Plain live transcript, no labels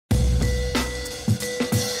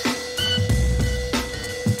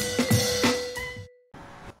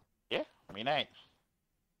Me night.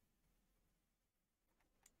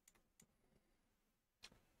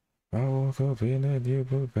 I woke up in a new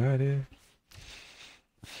Bugatti.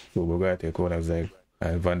 So Bugatti corner zeg.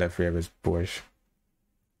 And Van der Fair's Porsche.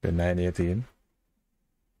 The 918.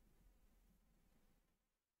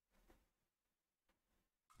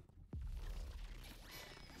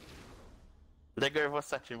 Let go of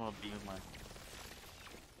such a mobile, man.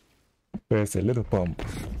 There's a little pump.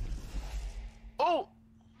 Oh!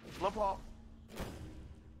 Love up.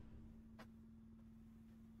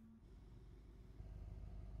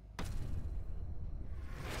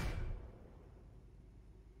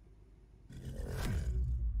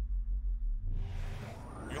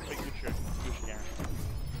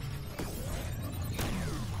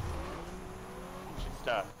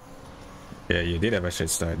 Yeah, you did have a shit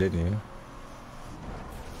start, didn't you?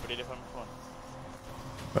 What did you have on my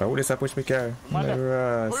Oh, phone? who did I push my car?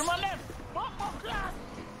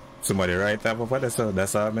 Somebody right up over there, so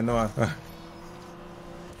that's all I know. Have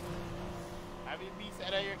you been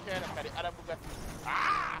said that your car? Look at the other Bugatti.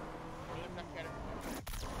 Ah!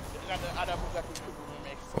 Look at the other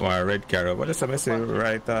Bugatti. One red car. What does I say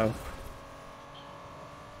right off?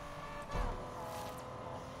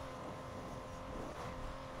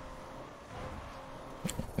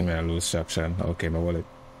 I'm gonna lose traction. Okay, my wallet.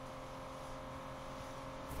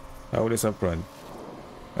 How this up front?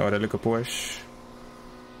 Oh, the little Porsche.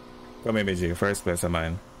 Come here, BG. First place of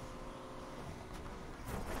mine.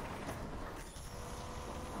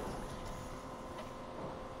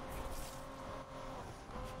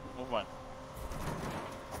 Move on.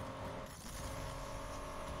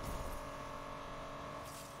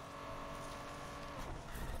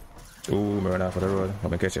 Ooh, I'm running off of the road. I'm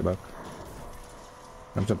gonna catch it back.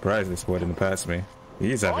 I'm surprised this boy didn't pass me.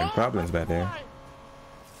 He's having problems back there. Hey,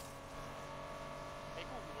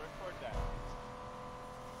 Google, record that.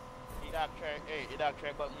 He dog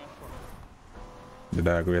try button me on phone. The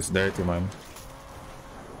dog race dirty, man.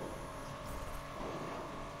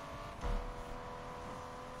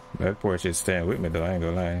 That Porsche is staying with me though, I ain't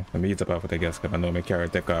gonna lie. Let me eat up off with the gas because I know my car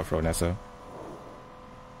take off road, that's all.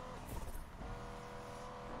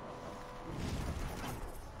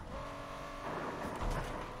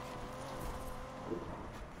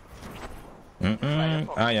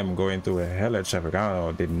 I am going through a hell of traffic. I don't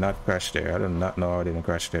know, did not crash there. I do not know I didn't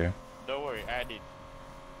crash there. Don't worry, I did.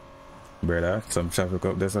 Brother, some traffic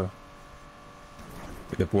up there, so.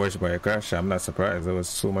 The Porsche by a crash, I'm not surprised. There was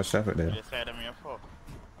so much traffic there. You decided me your fault.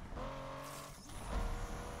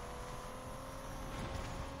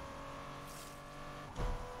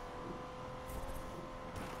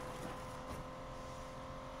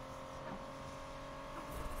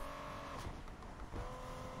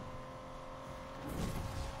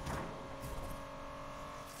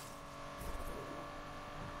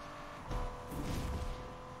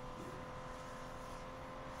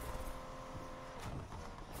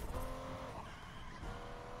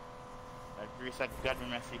 I got me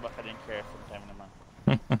messy, but I didn't care sometime in the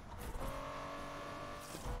man.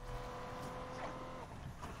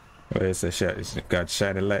 Well, it's a shot. It's got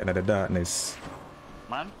shining light in the darkness.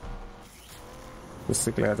 Man? What's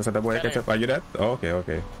sick like that? The boy catch up. Are you that? Oh, okay,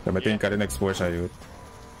 okay. So I think of the next portion you.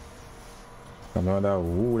 I know that.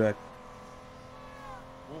 Ooh, that.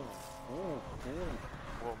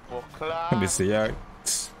 Let me see.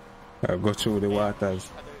 I'll go through the waters.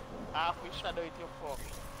 Half we shadow it your fuck.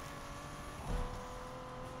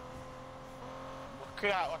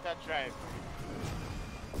 Clear out what I drive.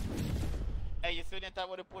 Hey, you see that I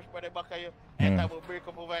would push by the back of you? And I will break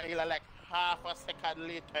up over here like half a second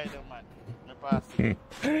later, man. Me pass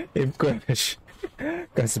it. Him crash.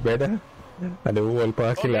 Cause better. And the whole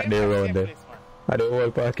parking lot there around there. And the whole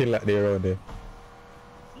parking lot there around there.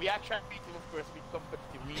 We are trying to beat him, of course, be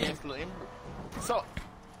competitive. Me and slow him. So,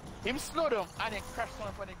 him slow down and then crash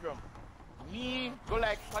down on the ground. Me go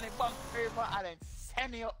like on the bank river and then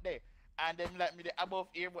send me up there. And then like me the above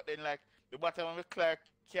here, but then like the bottom of the car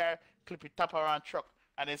clip it top around truck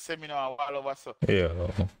and then send me now all over so. Yeah.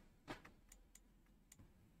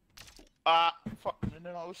 Fuck,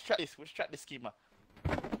 no, we'll track this schema.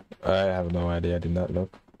 I have no idea, I did not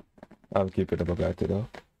look. I'll keep it up about it though.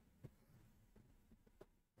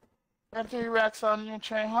 Empty racks on new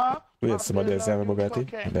chain, huh? Wait, somebody else have a Bugatti?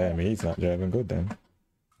 Okay. Damn, he's not driving good then.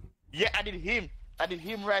 Yeah, I did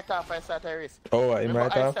him right off I started a race. Oh, him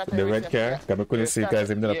right off? The red car? Because I couldn't see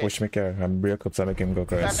because him didn't push my car and break up so I make him go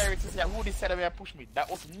cross. Who decided to push me? That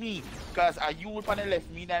was me. Because you on the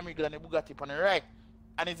left, me and I'm going to Bugatti on the right.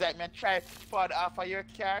 And it's like, man, try to forward off of your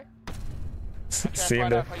car. Same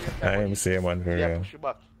there. I am same one for real. Push you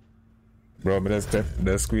back. Bro, but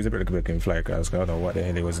let's squeeze a bit quick and fly cars. I don't know what the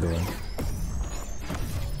hell he was doing.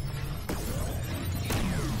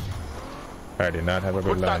 I did not have a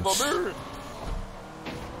good launch. Go bird.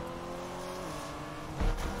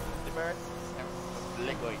 The bird.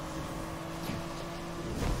 Lego it.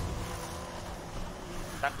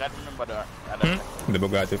 That remember that. The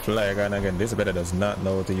Bugatti fly again. This better does not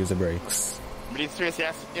know how to use the brakes. But it's seriously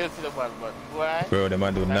has to to the ball, but why? Bro, the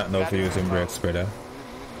man do not know for using brakes, brother.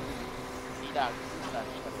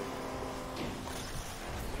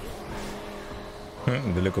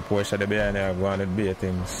 The little Porsche at the behind there going to be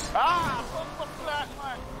things. Ah, fuck flat,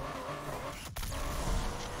 man.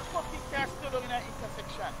 The fucking car stood on in that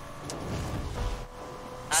intersection.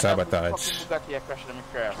 Sabotage. The fucking Bugatti crashed on my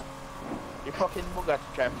car. The fucking Bugatti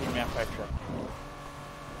tried to put me on fire truck.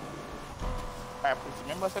 Alright, please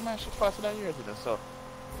remember some man shit faster than yours, so.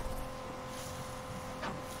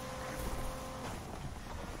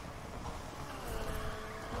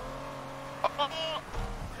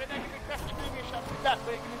 That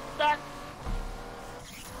way, give me start.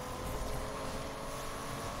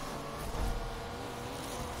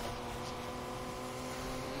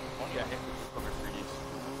 Oh yeah, cover for this.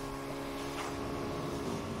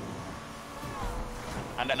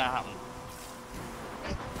 And then that happened.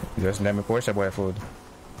 Just let me Porsche boy food.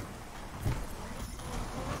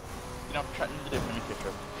 You know, trying to do this in the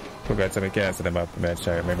picture. Forgot to make cancel them up, man.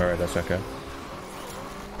 Try remember that checker.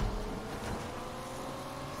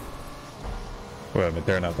 Well, we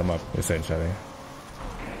turn off the map, essentially.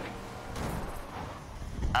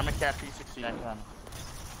 I'm a cat 369 time.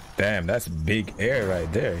 Damn, that's big air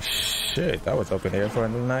right there. Shit, I was up in air for a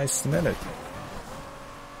nice minute.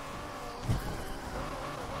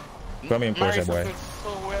 Come in, Porsche boy. So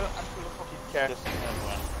well until the fucking cat is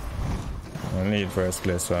I need first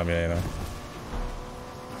place for me, you know.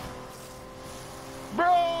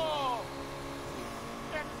 Bro!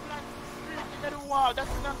 That's like street in the wall.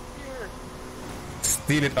 That's not fair.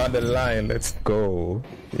 Steal it on the line, let's go.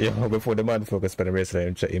 Yeah, before the man focus for the race,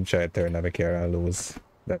 him try to turn on the car and lose.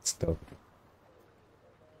 That's tough.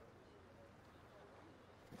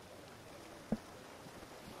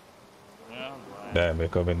 Yeah, damn, we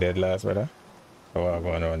coming dead last, brother. Oh, I'm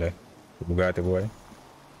going on there. Bugatti boy.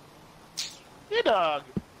 Hey, dog.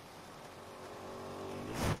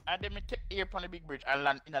 And then me take air on the big bridge and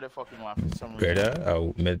land in the fucking one for some reason. Brother,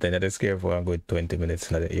 I'll maintain the scare for a good 20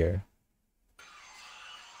 minutes in the air.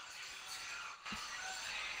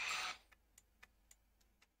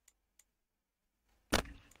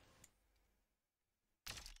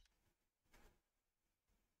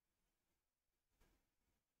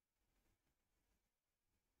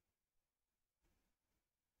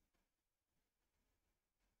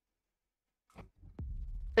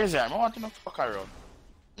 Is I want to no fuck around.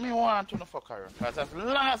 Me want to no fuck around. Because as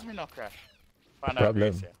long as me no crash.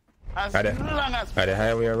 Problem. As Are long as me the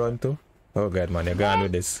highway run too? Oh god man, you're gone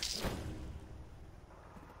with this.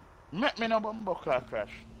 Make me no bumbo crash.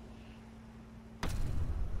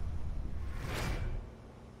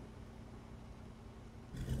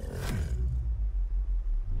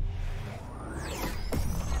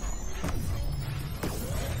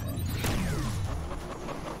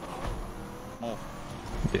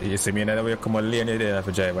 You see me another way come on lane, you didn't have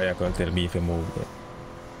to drive, but you can't tell me if you move.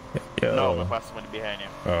 Yo. No, I'm passing money behind you.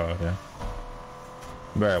 Oh, okay.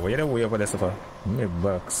 Bro, what you don't wait for this stuff? Me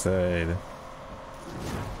backside.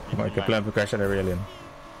 Might you plan to crash on the railing?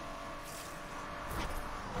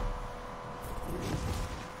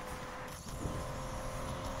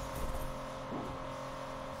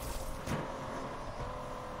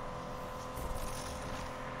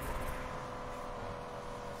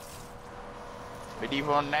 But even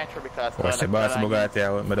on nitro because Watch the boss Bugatti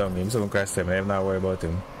out me down. Him soon crash him. I'm not worried about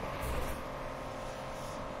him.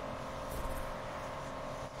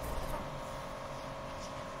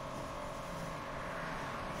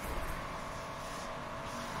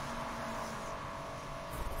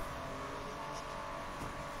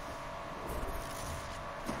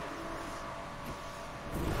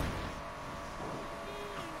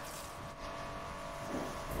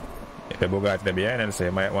 The Bugatti behind him, so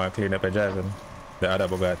you might want to clean up your driving. The other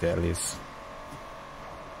Bugatti at least.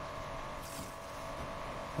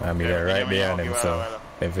 I mean, they're right behind him, so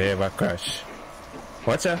if they ever crash.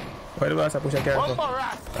 Watch out! Why the boss push a car?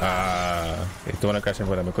 Ah, if you want to crash in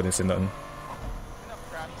front of me, couldn't see nothing.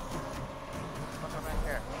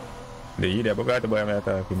 The other Bugatti boy, I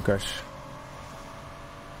thought him crash.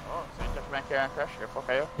 Oh, so you touch my car and crash? You're fuck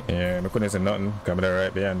you? Yeah, I couldn't see nothing. Coming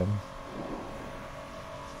right behind him.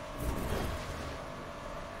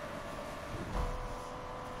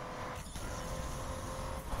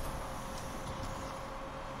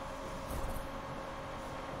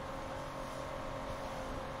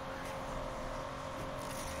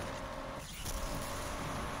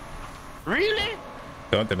 Really?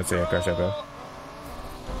 Don't tell me say a crash, bro.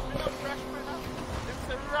 It's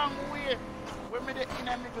the wrong way. We're made it in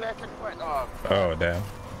a neglect quite off. Oh, damn.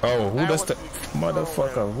 Oh, who does the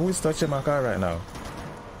motherfucker? Who is touching my car right now?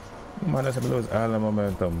 Man, that's lose all the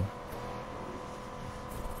momentum.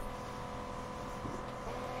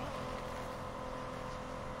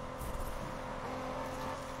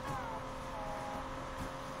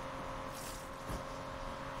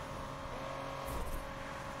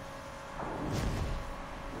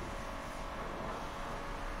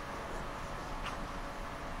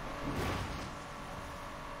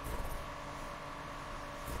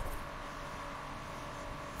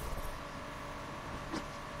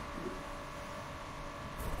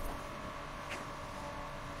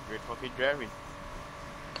 Great fucking driving.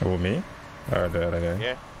 Who, me? Or the other guy?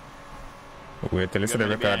 Yeah. Wait till you see the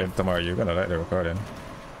recording tomorrow. You're gonna like the recording.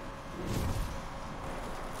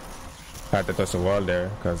 I had to touch the wall there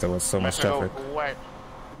because there was so much traffic.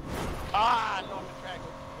 Ah, no, I'm trying to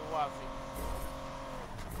go to the wall.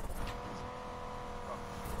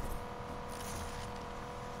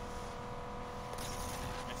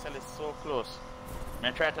 My cell is so close. I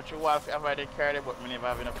try to touch the wall if I avoid the car, but I never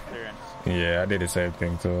have enough clearance. Yeah, I did the same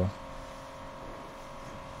thing too.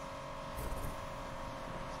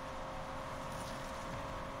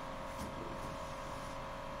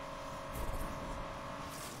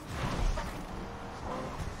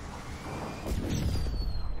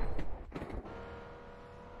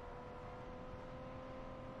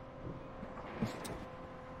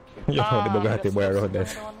 Yo, the Bugatti boy around there.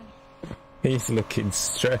 He's looking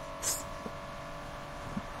stressed.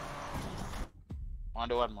 Want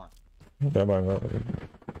to do one more? Come on,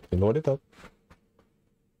 load it up.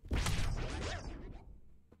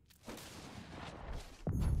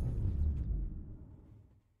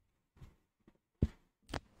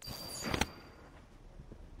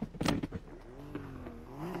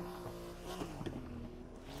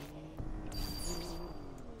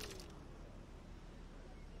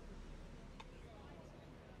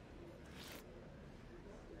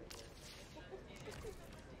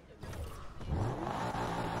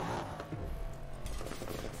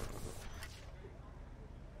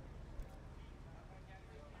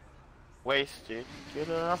 Wasted. Get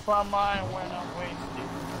off my mind when I'm wasted.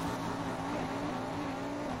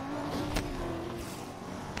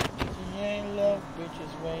 She ain't love, bitch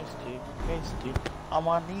is wasted. Wasted. I'm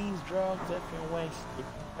on these drugs that been wasted.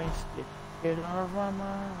 Wasted. Get off my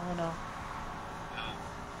mind when I'm...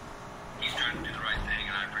 He's trying to do the right thing,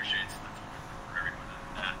 and I appreciate it for everyone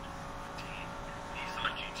in that team. He's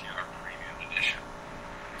on GTR Premium Edition.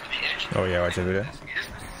 So the engine Oh yeah, watch the video. is the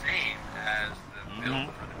same as the build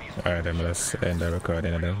for the Alright, then let's end the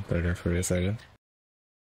recording and then 30 for a second.